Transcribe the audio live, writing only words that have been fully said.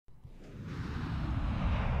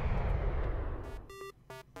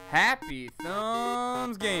Happy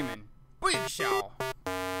Thumbs Gaming. Big show.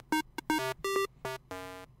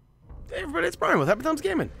 Hey everybody, it's Brian with Happy Thumbs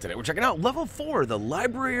Gaming. Today we're checking out Level 4, the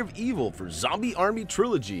Library of Evil for Zombie Army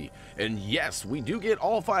Trilogy. And yes, we do get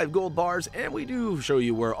all 5 gold bars, and we do show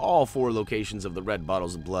you where all 4 locations of the red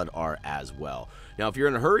bottles of blood are as well. Now, if you're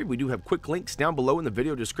in a hurry, we do have quick links down below in the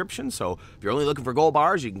video description, so if you're only looking for gold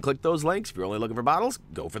bars, you can click those links. If you're only looking for bottles,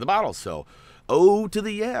 go for the bottles. So, oh to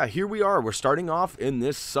the yeah, here we are. We're starting off in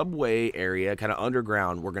this subway area, kind of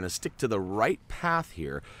underground. We're going to stick to the right path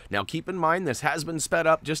here. Now, keep in mind, this has been sped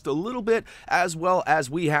up just a little bit, as well as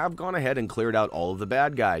we have gone ahead and cleared out all of the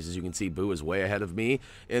bad guys. As you can see, Boo is way ahead of me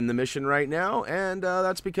in the mission right now, and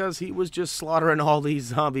that's because he was just slaughtering all these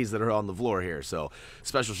zombies that are on the floor here. So,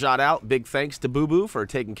 special shout out, big thanks to Boo Boo for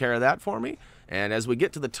taking care of that for me. And as we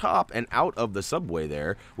get to the top and out of the subway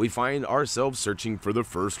there, we find ourselves searching for the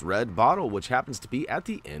first red bottle, which happens to be at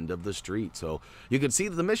the end of the street. So you can see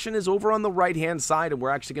that the mission is over on the right-hand side, and we're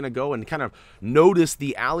actually going to go and kind of notice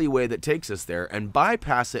the alleyway that takes us there and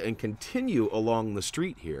bypass it and continue along the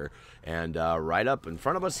street here. And right up in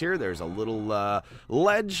front of us here, there's a little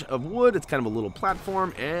ledge of wood. It's kind of a little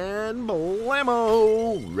platform, and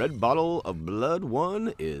blammo! Red bottle of blood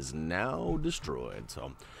 1 is now destroyed.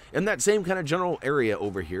 So in that same kind of general area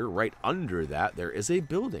over here, right under that, there is a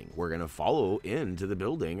building. We're going to follow into the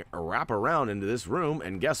building, wrap around into this room,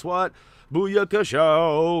 and guess what?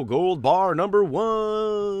 Booyakasha! Gold bar number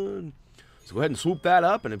 1! So go ahead and swoop that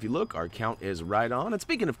up, and if you look, our count is right on. And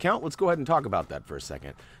speaking of count, let's go ahead and talk about that for a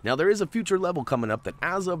second. Now, there is a future level coming up that,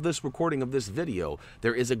 as of this recording of this video,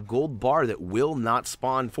 there is a gold bar that will not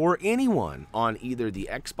spawn for anyone on either the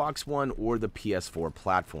Xbox One or the PS4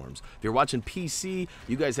 platforms. If you're watching PC,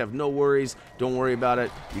 you guys have no worries. Don't worry about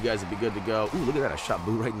it. You guys will be good to go. Ooh, look at that. I shot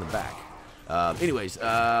Boo right in the back.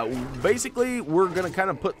 Basically, we're going to kind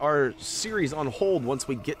of put our series on hold once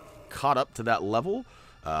we get caught up to that level.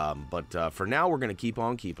 For now, we're going to keep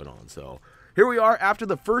on keeping on. So here we are after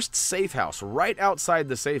the first safe house. Right outside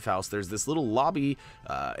the safe house, there's this little lobby,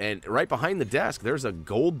 and right behind the desk, there's a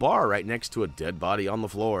gold bar right next to a dead body on the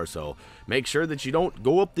floor. So make sure that you don't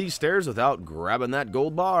go up these stairs without grabbing that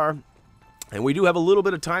gold bar. And we do have a little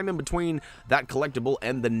bit of time in between that collectible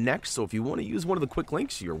and the next, so if you want to use one of the quick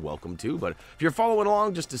links, you're welcome to. But if you're following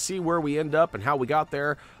along just to see where we end up and how we got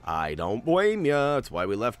there, I don't blame you. That's why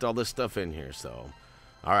we left all this stuff in here, so...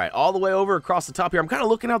 All right, all the way over across the top here, I'm kind of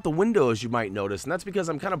looking out the window, as you might notice, and that's because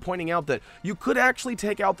I'm kind of pointing out that you could actually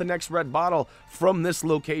take out the next red bottle from this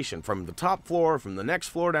location, from the top floor, from the next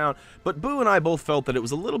floor down, but Boo and I both felt that it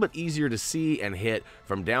was a little bit easier to see and hit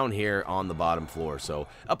from down here on the bottom floor. So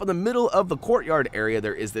up in the middle of the courtyard area,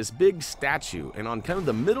 there is this big statue, and on kind of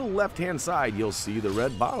the middle left-hand side, you'll see the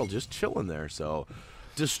red bottle just chilling there. So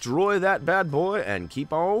destroy that bad boy and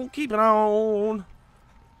keep on keeping on.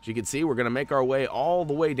 As you can see, we're going to make our way all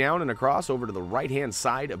the way down and across over to the right-hand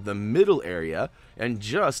side of the middle area. And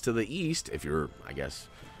just to the east, if you're, I guess,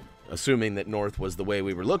 assuming that north was the way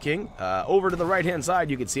we were looking, over to the right-hand side,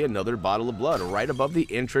 you can see another bottle of blood right above the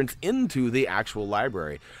entrance into the actual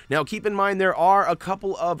library. Now, keep in mind, there are a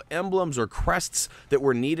couple of emblems or crests that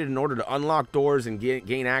were needed in order to unlock doors and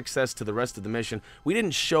gain access to the rest of the mission. We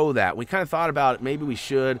didn't show that. We kind of thought about it. Maybe we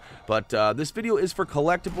should, but this video is for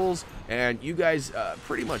collectibles, and you guys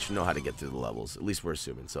pretty much know how to get through the levels, at least we're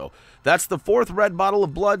assuming. So that's the 4th red bottle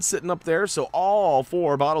of blood sitting up there, so all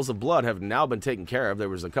 4 bottles of blood have now been taken care of. There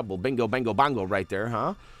was a couple bingo, bango, bongo right there,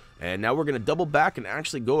 huh? And now we're going to double back and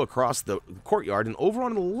actually go across the courtyard, and over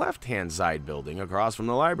on the left-hand side building, across from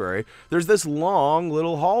the library, there's this long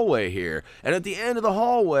little hallway here. And at the end of the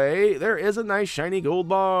hallway, there is a nice shiny gold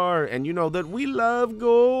bar, and you know that we love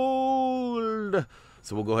gold.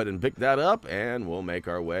 So we'll go ahead and pick that up, and we'll make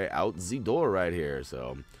our way out the door right here.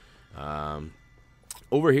 So,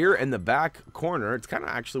 over here in the back corner, it's kind of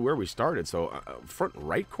actually where we started. So, front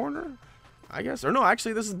right corner, I guess. Or no,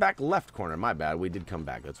 actually, this is back left corner. My bad. We did come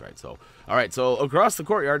back. That's right. So, all right. So, across the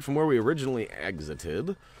courtyard from where we originally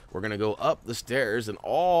exited, we're going to go up the stairs and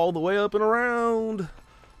all the way up and around.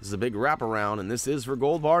 This is a big wraparound, and this is for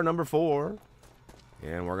gold bar number 4.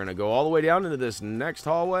 And we're going to go all the way down into this next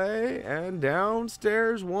hallway and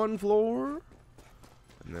downstairs 1 floor.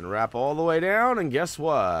 And then wrap all the way down, and guess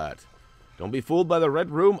what? Don't be fooled by the red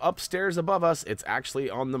room upstairs above us. It's actually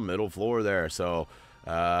on the middle floor there. So,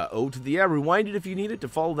 oh to the yeah, rewind it if you need it to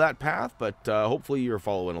follow that path, but hopefully you're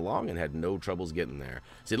following along and had no troubles getting there.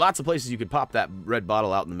 See, lots of places you could pop that red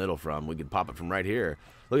bottle out in the middle from. We could pop it from right here.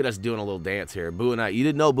 Look at us doing a little dance here. Boo and I, you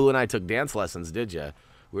didn't know Boo and I took dance lessons, did you?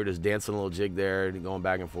 We were just dancing a little jig there, going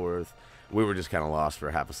back and forth. We were just kind of lost for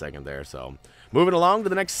half a second there. So moving along to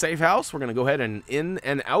the next safe house, we're going to go ahead and in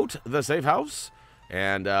and out the safe house.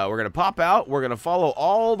 And we're going to pop out. We're going to follow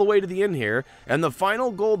all the way to the end here. And the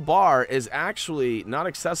final gold bar is actually not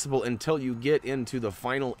accessible until you get into the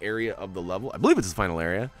final area of the level. I believe it's the final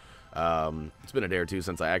area. It's been a day or two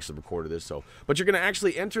since I actually recorded this. But you're going to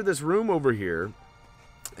actually enter this room over here.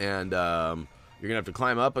 And you're going to have to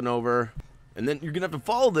climb up and over. And then you're going to have to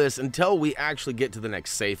follow this until we actually get to the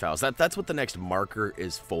next safe house. That's what the next marker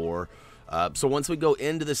is for. So once we go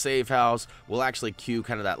into the safe house, we'll actually queue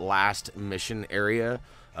kind of that last mission area,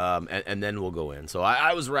 and then we'll go in. So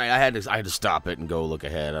I was right. I had to stop it and go look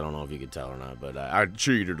ahead. I don't know if you could tell or not, but I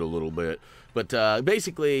cheated a little bit. But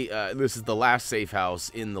basically, this is the last safe house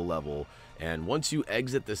in the level. And once you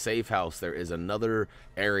exit the safe house, there is another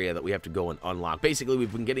area that we have to go and unlock. Basically,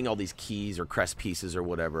 we've been getting all these keys or crest pieces or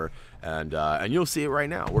whatever, and you'll see it right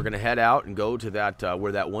now. We're going to head out and go to that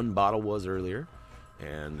where that one bottle was earlier,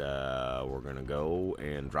 and we're going to go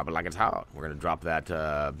and drop it like it's hot. We're going to drop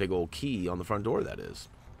that big old key on the front door, that is.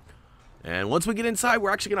 And once we get inside, we're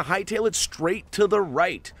actually going to hightail it straight to the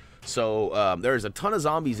right. So there's a ton of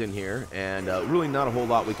zombies in here, and really not a whole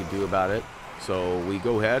lot we can do about it. So we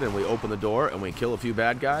go ahead and we open the door and we kill a few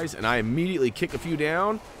bad guys, and I immediately kick a few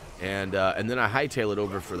down, and then I hightail it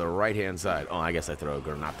over for the right-hand side. Oh, I guess I throw a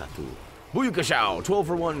granata too. Booyakashow, 12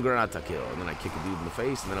 for 1 granata kill. And then I kick a dude in the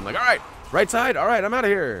face, and then I'm like, all right, right side, all right, I'm out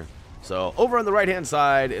of here. So over on the right-hand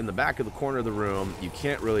side, in the back of the corner of the room, you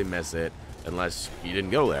can't really miss it unless you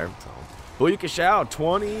didn't go there. So Booyakashow,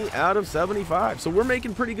 20 out of 75. So we're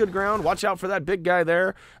making pretty good ground. Watch out for that big guy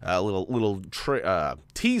there. Little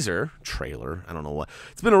teaser trailer. I don't know what.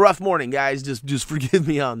 It's been a rough morning, guys. Just forgive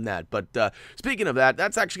me on that. But speaking of that,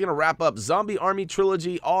 that's actually going to wrap up Zombie Army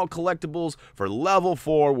Trilogy, all collectibles for level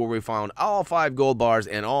 4, where we found all 5 gold bars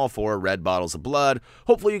and all 4 red bottles of blood.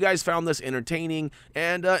 Hopefully you guys found this entertaining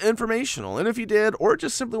and informational. And if you did, or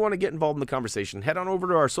just simply want to get involved in the conversation, head on over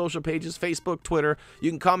to our social pages, Facebook, Twitter. You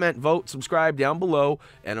can comment, vote, subscribe down below,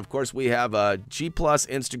 and of course we have G+,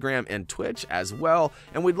 Instagram, and Twitch as well,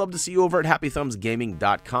 and we'd love to see you over at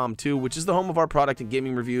HappyThumbsGaming.com too, which is the home of our product and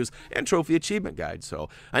gaming reviews and trophy achievement guide. So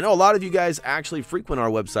I know a lot of you guys actually frequent our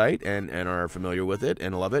website and are familiar with it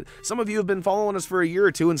and love it. Some of you have been following us for a year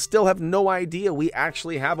or two and still have no idea we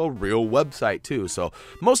actually have a real website too. So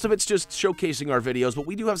most of it's just showcasing our videos, but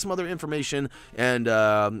we do have some other information and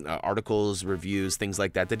articles, reviews, things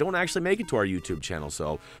like that don't actually make it to our YouTube channel.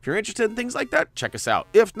 So if you're interested in things like that, check us out.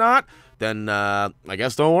 If not, then I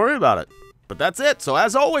guess don't worry about it. But that's it. So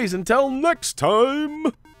as always, until next time.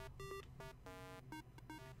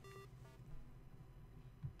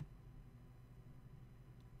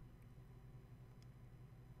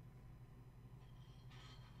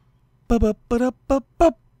 Ba ba ba da ba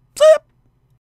ba.